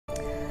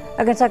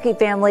A Kentucky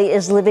family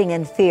is living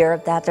in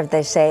fear after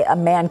they say a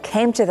man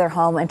came to their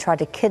home and tried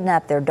to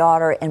kidnap their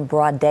daughter in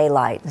broad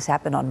daylight. This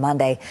happened on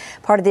Monday.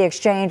 Part of the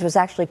exchange was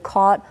actually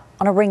caught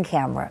on a Ring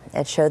camera.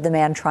 It showed the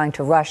man trying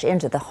to rush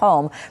into the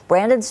home.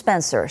 Brandon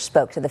Spencer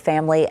spoke to the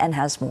family and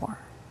has more.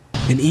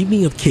 An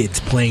evening of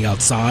kids playing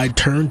outside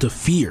turned to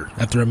fear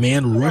after a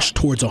man rushed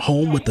towards a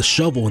home with a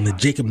shovel in the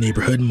Jacob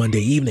neighborhood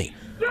Monday evening.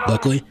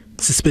 Luckily,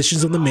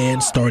 suspicions of the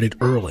man started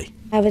early.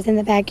 I was in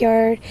the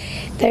backyard.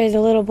 There's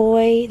a little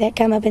boy that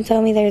come up and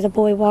told me there's a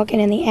boy walking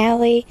in the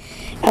alley.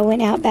 I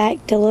went out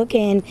back to look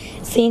and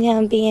seen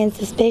him being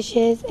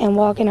suspicious and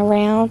walking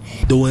around.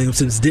 The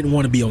Williamsons didn't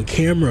want to be on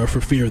camera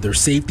for fear of their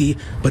safety,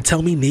 but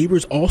tell me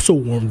neighbors also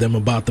warned them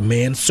about the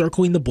man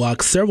circling the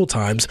block several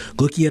times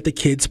looking at the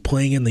kids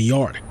playing in the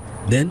yard.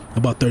 Then,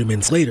 about 30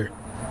 minutes later,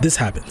 this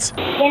happens.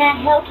 Can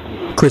I help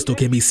you? Crystal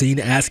can be seen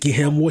asking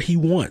him what he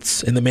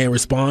wants, and the man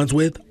responds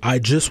with, "I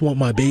just want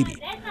my baby."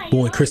 But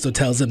when Crystal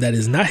tells him that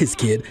is not his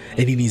kid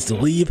and he needs to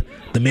leave,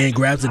 the man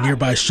grabs a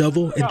nearby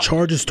shovel and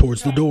charges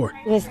towards the door.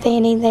 He was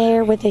standing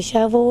there with a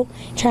shovel,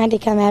 trying to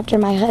come after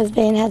my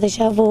husband, had the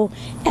shovel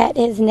at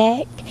his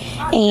neck,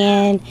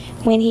 and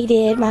when he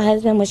did, my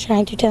husband was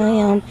trying to tell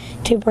him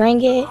to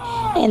bring it,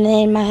 and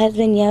then my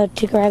husband yelled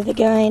to grab the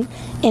gun,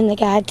 and the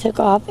guy took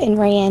off and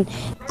ran.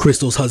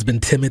 Crystal's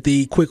husband,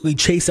 Timothy, quickly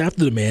chased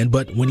after the man,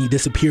 but when he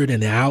disappeared in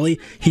the alley,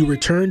 he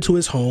returned to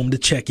his home to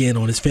check in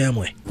on his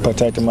family.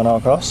 Protect him at all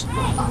costs.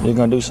 You're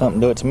going to do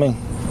something, do it to me.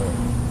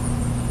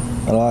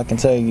 And all I can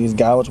tell you is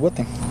God was with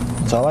him.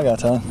 That's all I got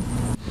to tell him.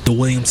 The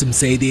Williamsons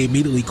say they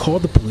immediately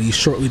called the police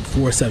shortly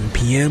before 7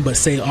 p.m., but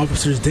say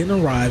officers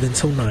didn't arrive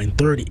until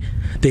 9:30.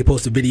 They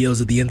posted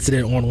videos of the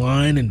incident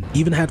online and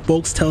even had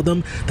folks tell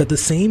them that the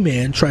same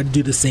man tried to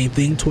do the same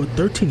thing to a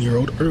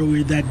 13-year-old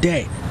earlier that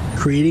day,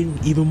 creating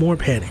even more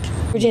panic.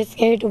 We're just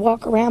scared to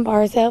walk around by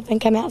ourselves and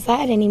come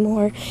outside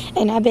anymore.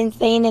 And I've been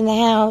staying in the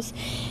house,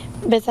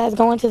 besides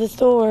going to the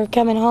store,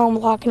 coming home,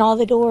 locking all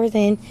the doors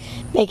and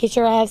making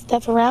sure I have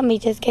stuff around me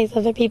just in case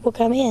other people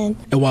come in.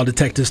 And while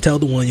detectives tell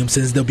the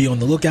Williamsons they'll be on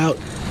the lookout,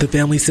 the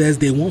family says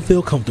they won't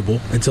feel comfortable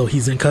until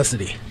he's in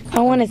custody. I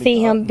want to see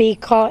him be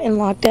caught and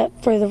locked up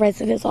for the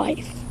rest of his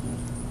life.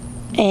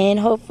 And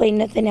hopefully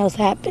nothing else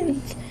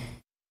happens.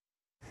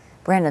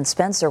 Brandon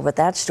Spencer with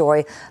that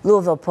story.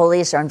 Louisville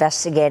police are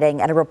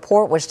investigating, and a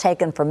report was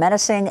taken for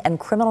menacing and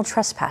criminal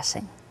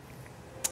trespassing.